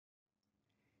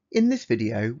In this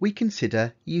video, we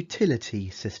consider utility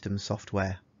system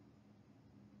software.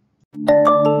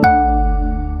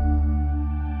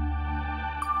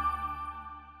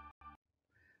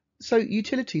 So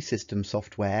utility system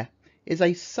software is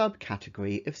a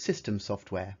subcategory of system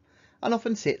software and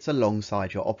often sits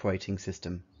alongside your operating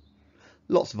system.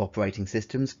 Lots of operating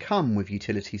systems come with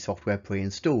utility software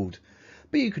pre-installed,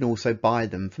 but you can also buy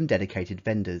them from dedicated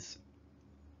vendors.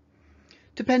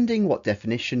 Depending what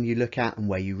definition you look at and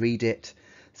where you read it,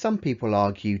 some people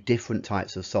argue different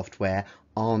types of software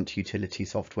aren't utility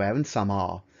software and some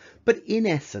are, but in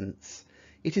essence,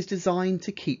 it is designed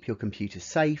to keep your computer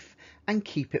safe and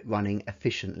keep it running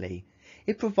efficiently.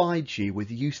 It provides you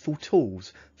with useful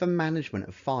tools for management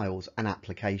of files and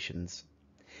applications.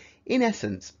 In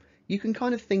essence, you can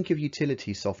kind of think of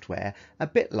utility software a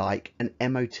bit like an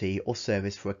MOT or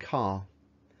service for a car.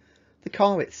 The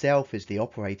car itself is the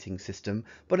operating system,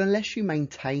 but unless you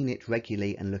maintain it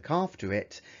regularly and look after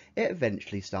it, it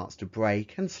eventually starts to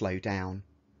break and slow down.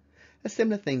 A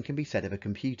similar thing can be said of a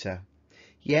computer.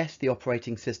 Yes, the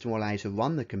operating system will allow you to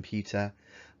run the computer,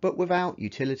 but without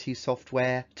utility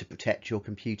software to protect your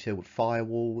computer with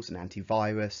firewalls and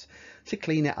antivirus, to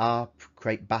clean it up,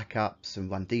 create backups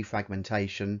and run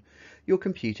defragmentation, your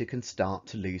computer can start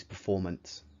to lose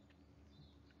performance.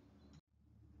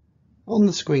 On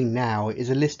the screen now is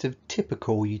a list of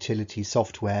typical utility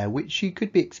software which you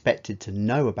could be expected to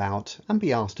know about and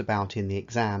be asked about in the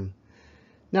exam.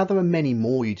 Now there are many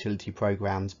more utility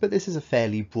programs, but this is a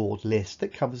fairly broad list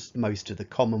that covers most of the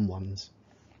common ones.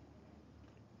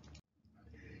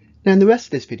 Now in the rest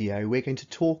of this video we're going to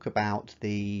talk about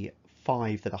the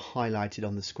 5 that are highlighted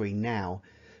on the screen now.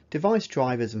 Device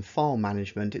drivers and file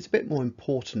management, it's a bit more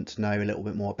important to know a little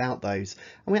bit more about those,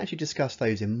 and we actually discuss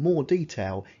those in more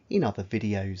detail in other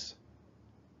videos.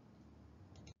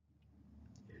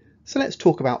 So let's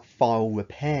talk about file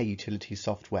repair utility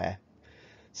software.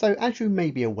 So as you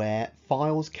may be aware,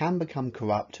 files can become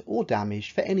corrupt or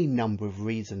damaged for any number of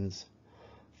reasons.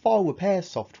 File repair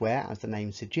software, as the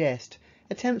name suggests,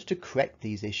 attempts to correct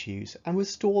these issues and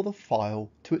restore the file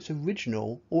to its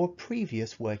original or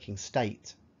previous working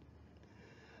state.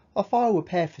 A file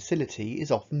repair facility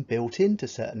is often built into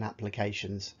certain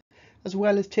applications, as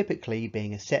well as typically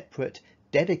being a separate,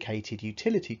 dedicated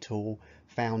utility tool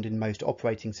found in most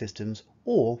operating systems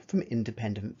or from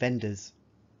independent vendors.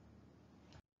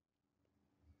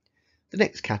 The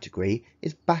next category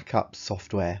is backup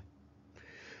software.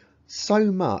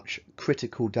 So much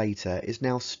critical data is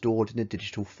now stored in a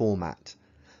digital format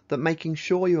that making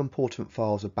sure your important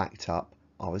files are backed up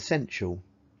are essential.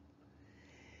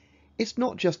 It's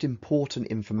not just important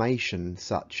information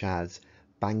such as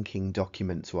banking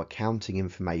documents or accounting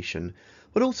information,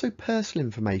 but also personal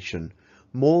information.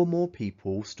 More and more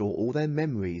people store all their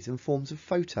memories and forms of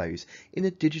photos in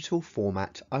a digital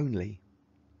format only.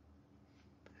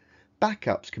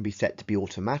 Backups can be set to be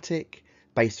automatic,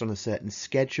 based on a certain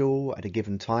schedule at a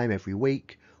given time every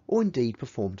week, or indeed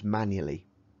performed manually.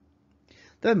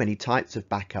 There are many types of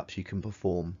backups you can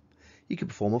perform. You can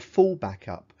perform a full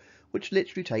backup, which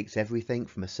literally takes everything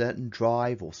from a certain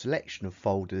drive or selection of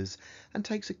folders and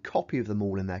takes a copy of them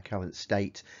all in their current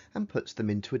state and puts them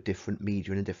into a different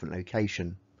media in a different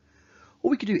location.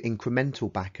 Or we could do incremental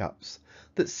backups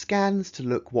that scans to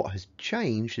look what has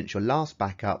changed since your last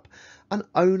backup and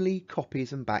only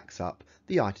copies and backs up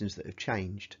the items that have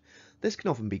changed. This can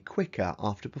often be quicker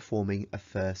after performing a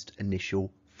first initial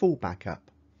full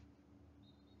backup.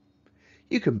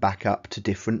 You can back up to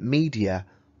different media,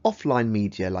 offline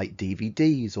media like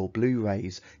DVDs or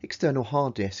Blu-rays, external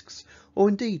hard disks, or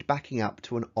indeed backing up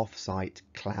to an off-site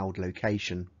cloud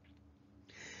location.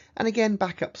 And again,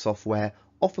 backup software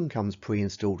often comes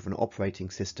pre-installed with an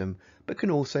operating system, but can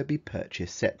also be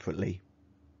purchased separately.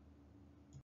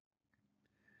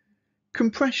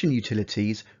 Compression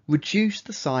utilities reduce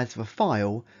the size of a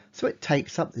file so it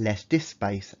takes up less disk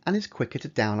space and is quicker to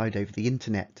download over the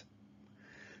internet.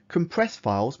 Compressed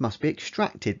files must be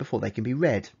extracted before they can be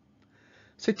read.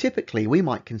 So typically we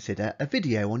might consider a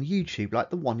video on YouTube like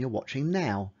the one you're watching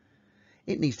now.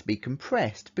 It needs to be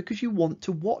compressed because you want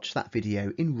to watch that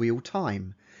video in real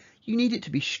time. You need it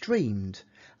to be streamed,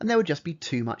 and there would just be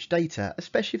too much data,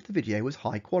 especially if the video was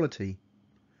high quality.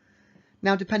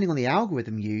 Now, depending on the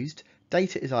algorithm used,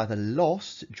 data is either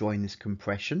lost during this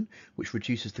compression, which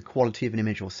reduces the quality of an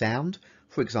image or sound,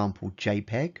 for example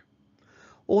JPEG,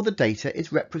 or the data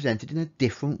is represented in a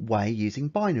different way using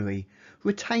binary,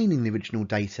 retaining the original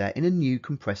data in a new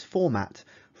compressed format,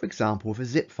 for example with a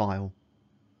zip file.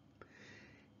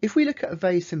 If we look at a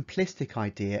very simplistic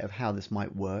idea of how this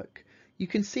might work, you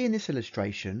can see in this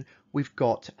illustration we've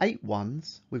got 8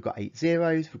 ones, we've got 8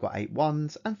 zeros, we've got 8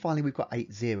 ones, and finally we've got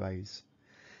 8 zeros.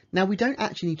 Now we don't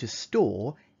actually need to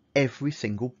store every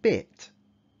single bit.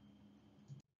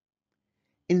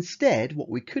 Instead, what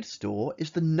we could store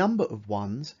is the number of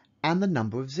ones and the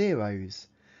number of zeros.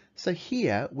 So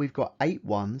here we've got 8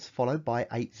 ones followed by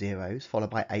 8 zeros, followed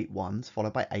by 8 ones,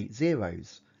 followed by 8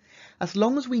 zeros. As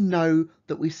long as we know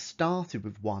that we started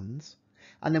with ones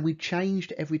and then we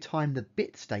changed every time the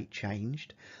bit state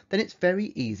changed, then it's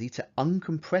very easy to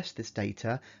uncompress this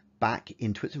data back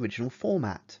into its original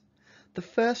format. The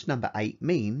first number 8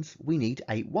 means we need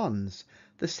 8 ones.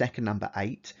 The second number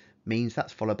 8 means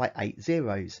that's followed by 8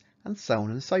 zeros, and so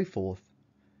on and so forth.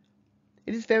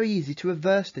 It is very easy to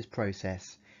reverse this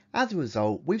process. As a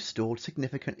result, we've stored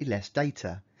significantly less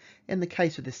data. In the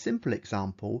case of this simple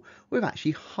example, we've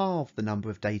actually halved the number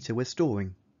of data we're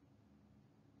storing.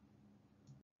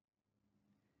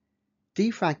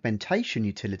 Defragmentation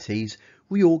utilities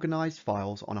reorganize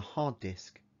files on a hard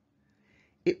disk.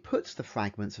 It puts the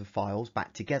fragments of files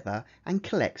back together and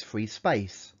collects free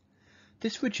space.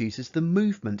 This reduces the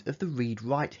movement of the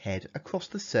read-write head across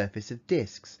the surface of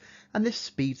disks, and this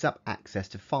speeds up access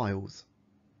to files.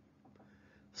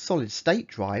 Solid-state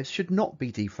drives should not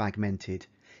be defragmented.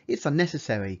 It's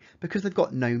unnecessary because they've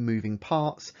got no moving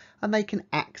parts and they can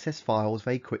access files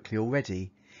very quickly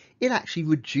already. It actually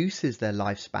reduces their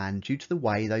lifespan due to the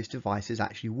way those devices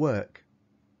actually work.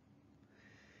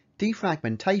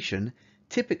 Defragmentation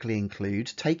typically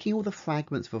includes taking all the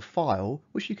fragments of a file,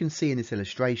 which you can see in this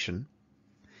illustration.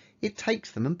 It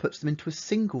takes them and puts them into a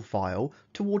single file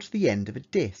towards the end of a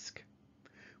disk,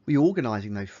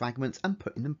 reorganizing those fragments and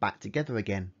putting them back together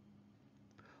again.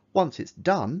 Once it's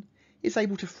done, it's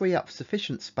able to free up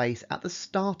sufficient space at the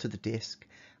start of the disk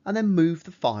and then move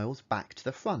the files back to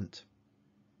the front.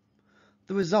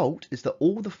 The result is that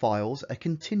all the files are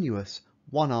continuous,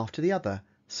 one after the other,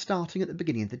 starting at the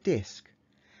beginning of the disk,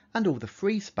 and all the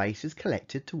free space is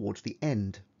collected towards the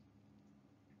end.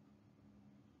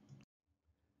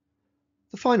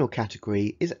 The final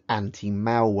category is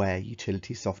anti-malware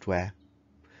utility software.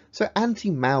 So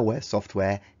anti-malware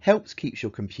software helps keep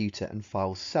your computer and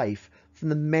files safe from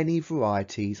the many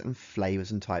varieties and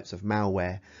flavours and types of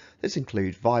malware. This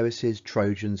includes viruses,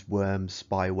 trojans, worms,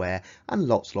 spyware, and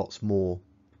lots more.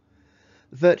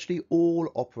 Virtually all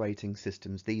operating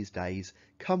systems these days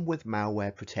come with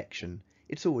malware protection.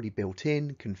 It's already built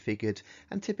in, configured,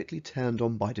 and typically turned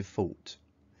on by default.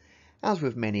 As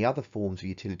with many other forms of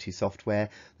utility software,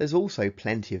 there's also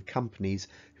plenty of companies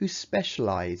who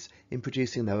specialise in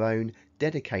producing their own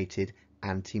dedicated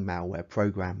anti-malware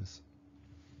programs.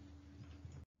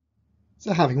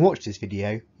 So having watched this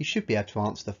video, you should be able to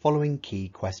answer the following key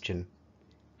question.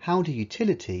 How do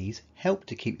utilities help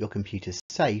to keep your computer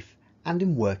safe and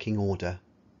in working order?